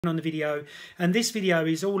on the video, and this video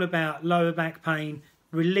is all about lower back pain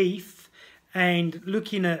relief and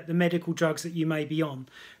looking at the medical drugs that you may be on.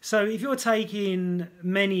 So if you're taking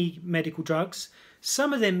many medical drugs,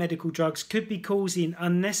 some of them medical drugs could be causing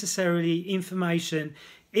unnecessarily inflammation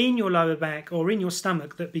in your lower back or in your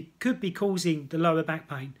stomach that could be causing the lower back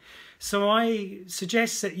pain. So I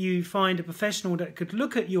suggest that you find a professional that could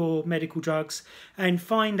look at your medical drugs and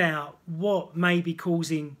find out what may be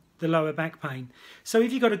causing the lower back pain. So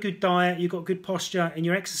if you've got a good diet, you've got good posture and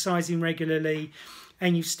you're exercising regularly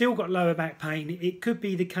and you've still got lower back pain, it could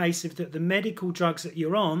be the case of that the medical drugs that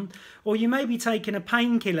you're on, or you may be taking a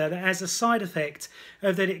painkiller that has a side effect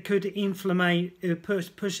of that it could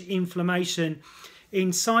push inflammation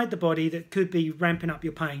inside the body that could be ramping up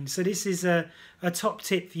your pain. So this is a top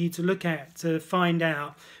tip for you to look at to find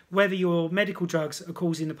out whether your medical drugs are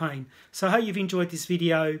causing the pain. So I hope you've enjoyed this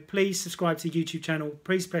video. Please subscribe to the YouTube channel,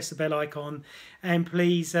 please press the bell icon, and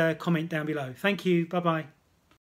please comment down below. Thank you, bye bye.